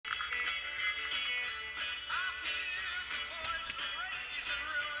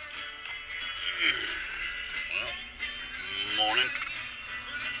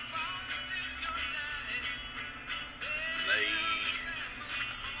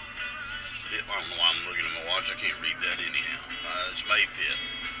I don't know why I'm looking at my watch. I can't read that anyhow. It's May 5th.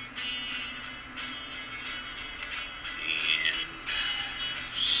 And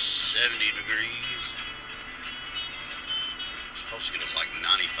 70 degrees. It's supposed to get up like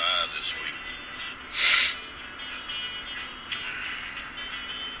 95 this week.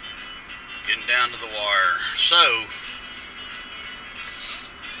 Getting down to the wire. So,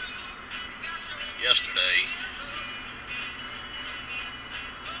 yesterday,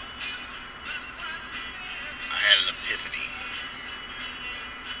 I had an epiphany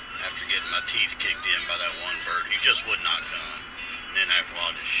after getting my teeth kicked in by that one bird. He just would not come. And then after a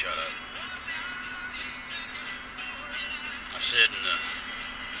while, just shut up. I said in the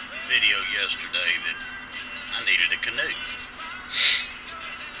video yesterday that I needed a canoe.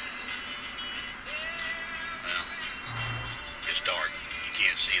 Well, it's dark. You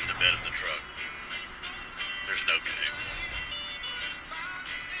can't see in the bed of the truck. There's no canoe.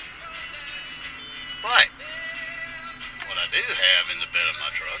 But what I do have in the bed of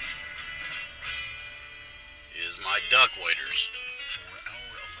my truck is my duck waders. For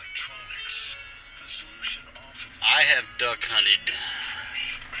our electronics, the solution often I have duck hunted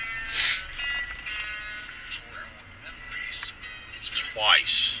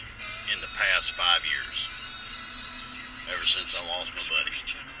twice in the past 5 years. Ever since I lost my buddy.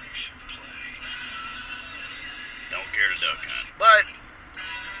 Don't care to duck hunt. But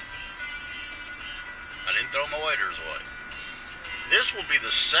I didn't throw my waders away. This will be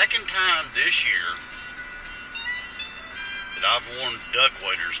the second time this year that I've worn duck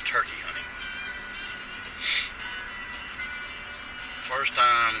waders turkey hunting. First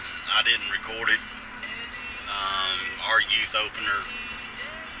time I didn't record it. Our youth opener,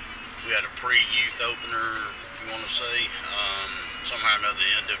 we had a pre-youth opener, if you want to say. Somehow or another, the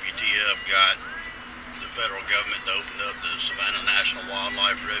NWTF got the federal government to open up the Savannah National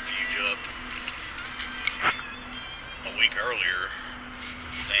Wildlife Refuge up a week earlier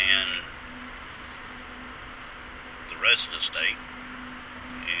than the rest of the state.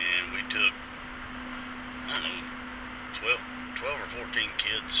 And we took, I don't know, 12 or 14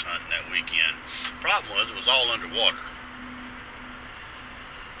 kids hunting that weekend. Problem was, it was all underwater.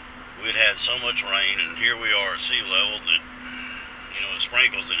 We'd had so much rain, and here we are at sea level that, you know, it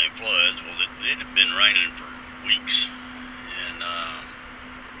sprinkles and it floods. Well, it had been raining for weeks. And,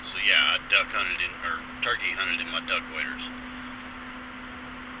 so yeah, I turkey hunted in my duck waders.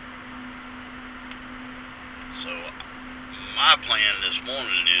 So, my plan this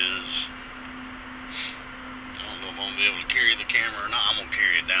morning is, I don't know if I'm going to be able to carry the camera or not. I'm going to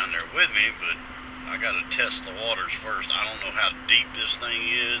carry it down there with me, but I got to test the waters first. I don't know how deep this thing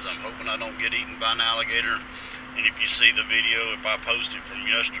is. I'm hoping I don't get eaten by an alligator. And if you see the video, if I post it from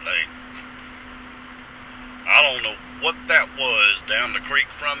yesterday, I don't know what that was down the creek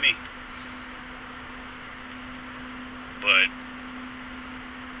from me, but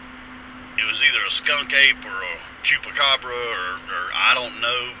it was either a skunk ape or a chupacabra or I don't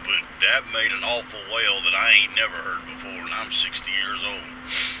know, but that made an awful wail that I ain't never heard before, and I'm 60 years old.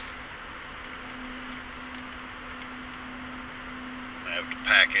 I have to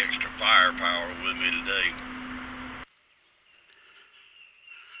pack extra firepower with me today.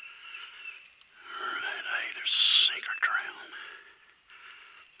 Alright, hey, there's sink or drown.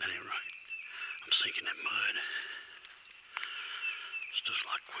 That ain't right. I'm sinking in mud. It's just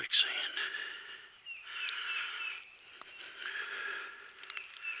like quicksand.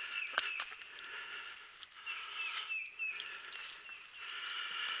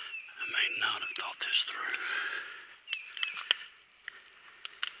 I may not have thought this through.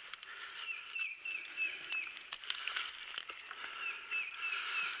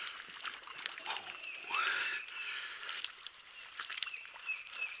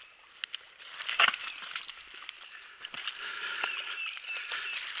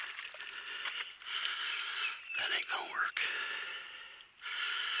 That ain't gonna work.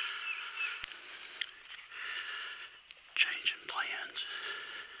 Changing plans.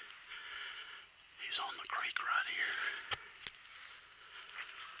 He's on the creek right here.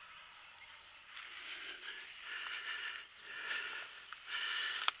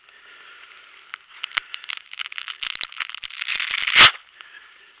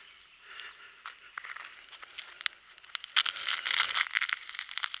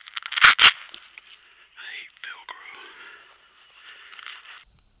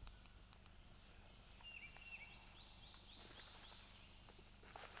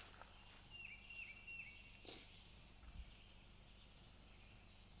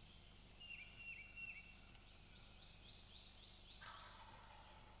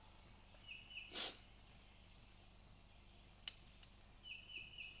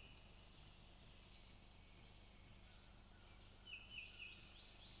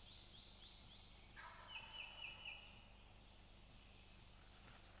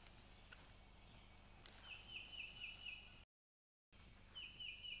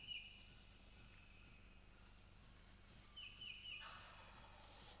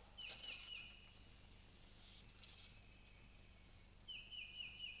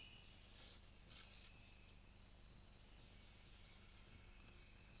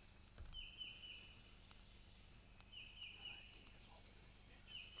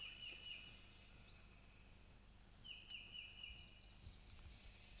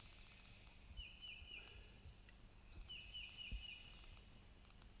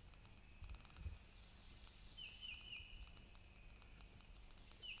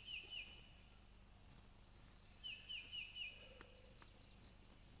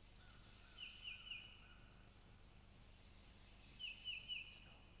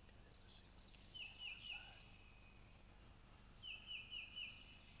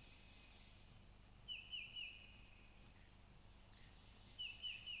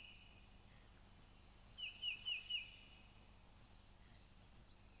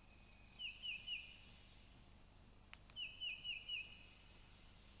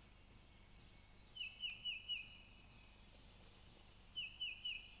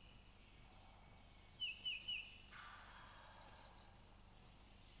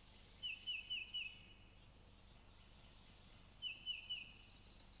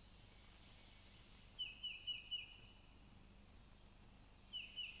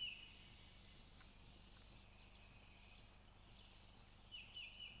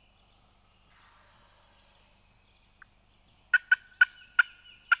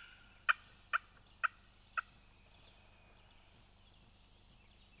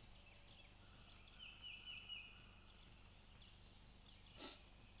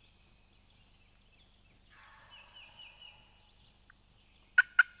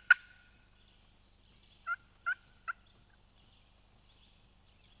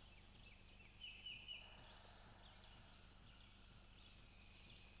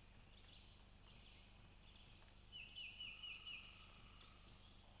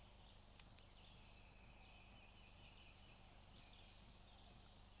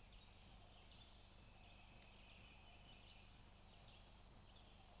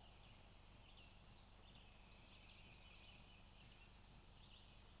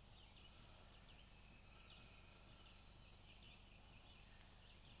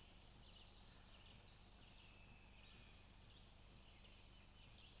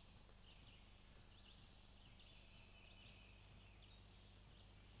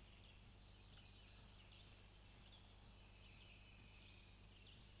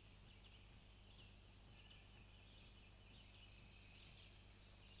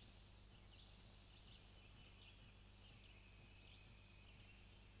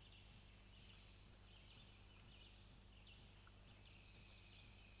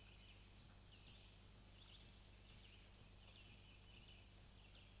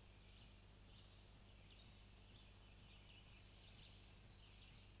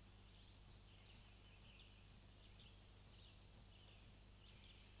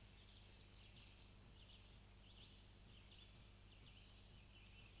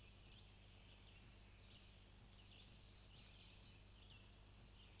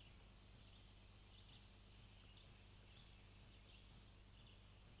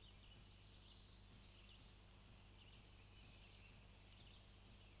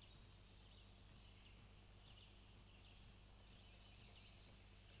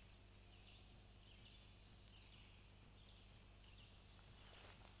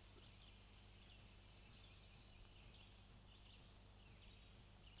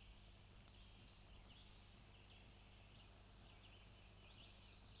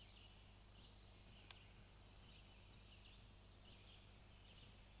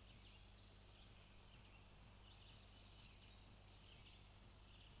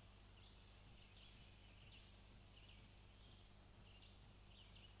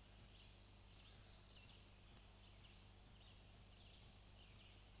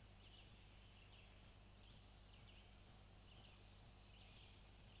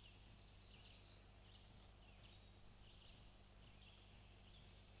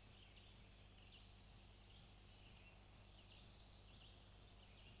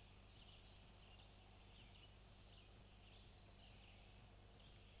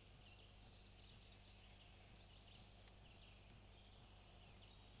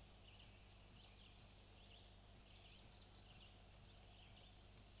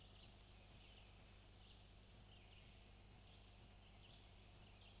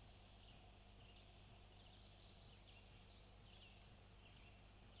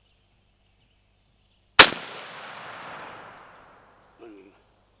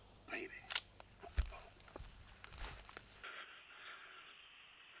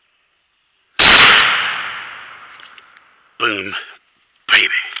 Boom.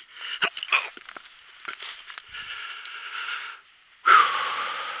 Baby.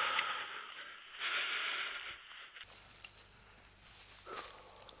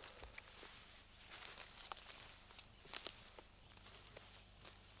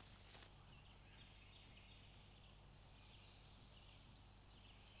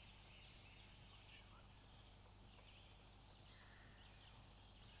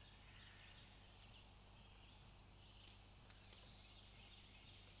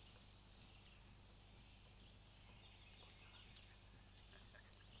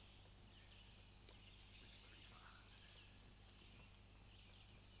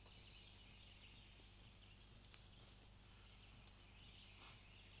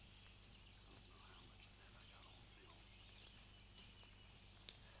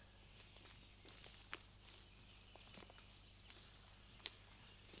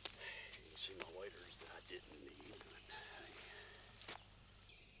 See my waders that I didn't need, but hey.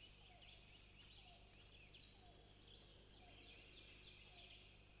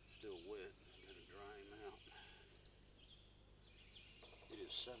 Still wet, gotta dry him out. It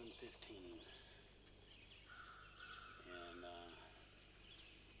is 7:15, and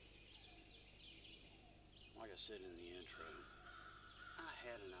like I said in the intro, I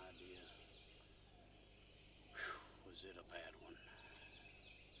had an idea. Whew, was it a bad one?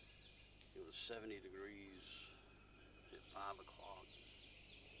 It was 70 degrees at 5 o'clock,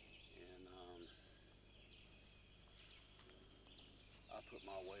 and I put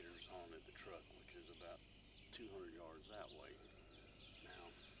my waders on at the truck, which is about 200 yards that way. Now,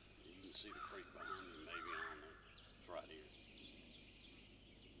 you can see the creek behind me, maybe, I don't know. It's right here.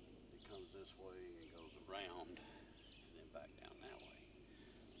 It comes this way and goes around, and then back down that way.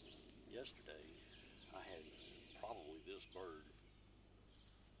 Yesterday, I had probably this bird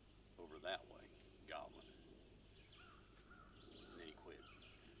over that way, gobbling. And then he quit.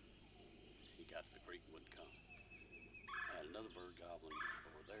 He got to the creek and wouldn't come. I had another bird gobbling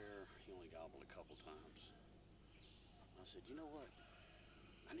over there. He only gobbled a couple times. I said, you know what?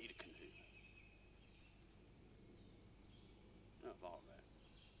 I need a canoe. And I thought of that.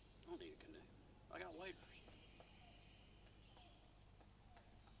 I don't need a canoe. I got waders.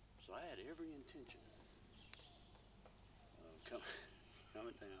 So I had every intention of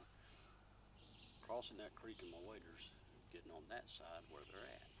coming down, crossing that creek in my waders, getting on that side where they're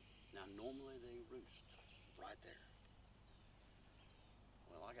at. Now normally they roost right there.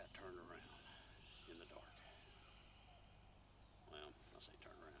 Well, I got turned around in the dark. Well, I say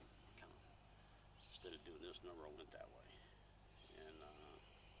turn around, kind of, instead of doing this number, I went that way. And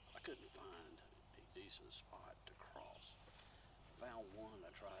I couldn't find a decent spot to cross. Found one,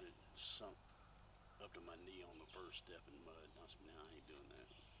 I tried it, sunk up to my knee on the first step in mud. And I said, nah, I ain't doing that.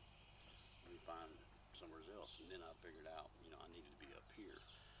 Let me find somewhere else. And then I figured out, I needed to be up here.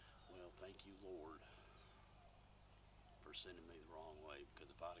 Well, thank you, Lord, for sending me the wrong way, because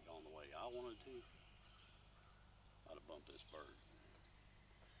if I'd have gone the way I wanted to, I'd have bumped this bird.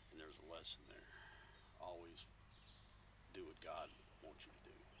 And there's a lesson there. Always do what God wants you to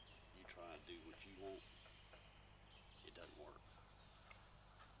do. You try to do what you want, it doesn't work.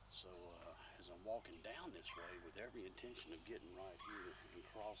 So as I'm walking down this way with every intention of getting right here and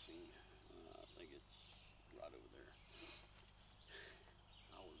crossing, I think it's right over there.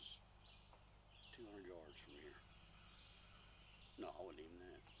 I was 200 yards from here. No, I wasn't even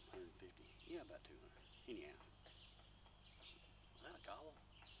that. 150. Yeah, about 200. Anyhow. Was that a gobble?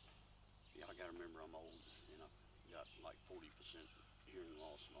 Yeah, I gotta remember I'm old, and I've got like 40% hearing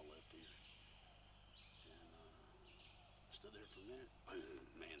loss in my left ear. And stood there for a minute. Boom,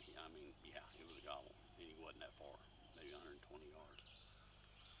 man, yeah, it was a gobble. And he wasn't that far, maybe 120 yards.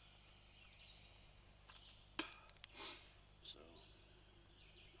 So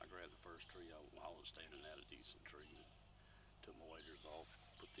I grabbed the first tree. I was standing at a decent tree. Took my waders off,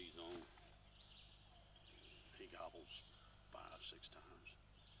 put these on. He gobbles 5, 6 times.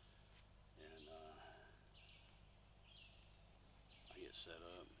 And I get set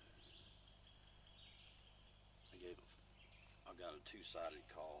up. I got a two-sided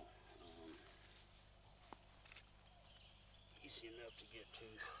call. Easy enough to get to.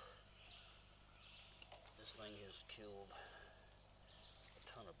 This thing has killed a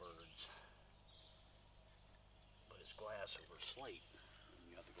ton of birds, but it's glass over slate.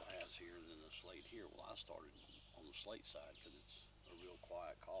 You got the glass here and then the slate here. Well, I started on the slate side because it's a real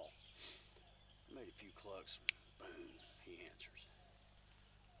quiet call. Made a few clucks. Boom, he answers.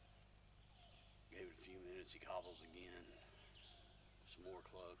 Gave it a few minutes, he gobbles again. Some more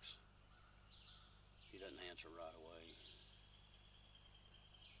clucks. He doesn't answer right away.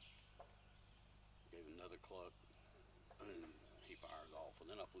 Gave another cluck. And he fires off. And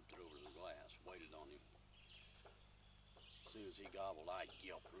then I flipped it over to the glass, waited on him. As soon as he gobbled, I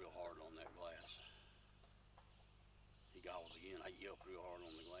yelped real hard on that glass. He gobbles again, I yelped real hard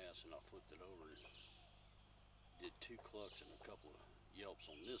on the glass, and I flipped it over and did 2 clucks and a couple of yelps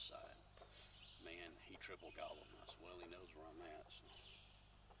on this side. Man, he triple gobbled. I said, well, he knows where I'm at.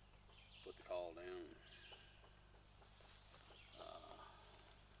 So put the call down.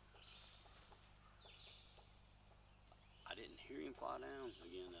 I didn't hear him fly down.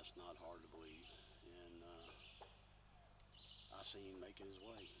 Again, that's not hard to believe. And I seen him making his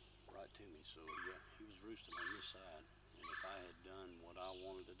way right to me. So yeah, he was roosting on this side. And if I had done what I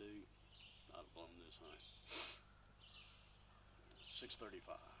wanted to do, I'd have blown this hunt.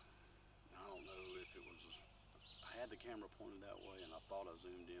 6:35. I don't know if it was, I had the camera pointed that way and I thought I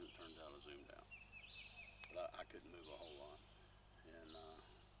zoomed in. It turns out I zoomed out. But I couldn't move a whole lot. And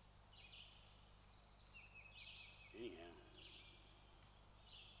anyhow,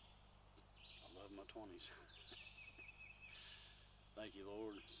 I love my 20s. Thank you,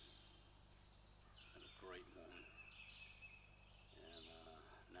 Lord. Had a great morning. And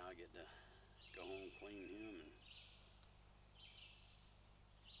now I get to go home, clean him, and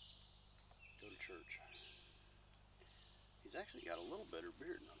go to church. He's actually got a little better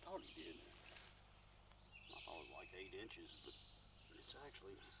beard than I thought he did. I thought it was like 8 inches, but it's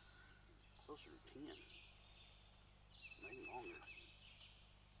actually closer to 10, maybe longer.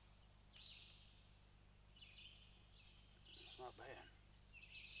 It's not bad.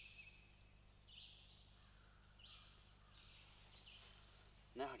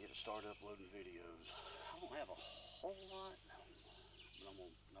 Now I get to start uploading videos. I don't have a whole lot, but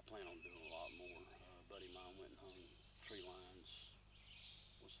I plan on doing a lot more. A buddy of mine went and hung tree lines,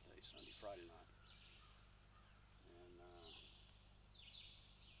 what's today, Friday night. And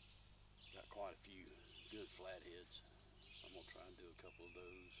got quite a few good flatheads. So I'm gonna try and do a couple of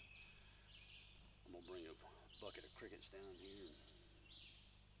those. I'm gonna bring a bucket of crickets down here and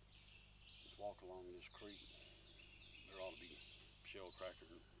just walk along this creek. There ought to be shell cracker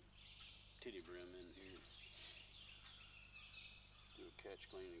and titty brim in here. Do a catch,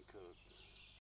 clean, and cook.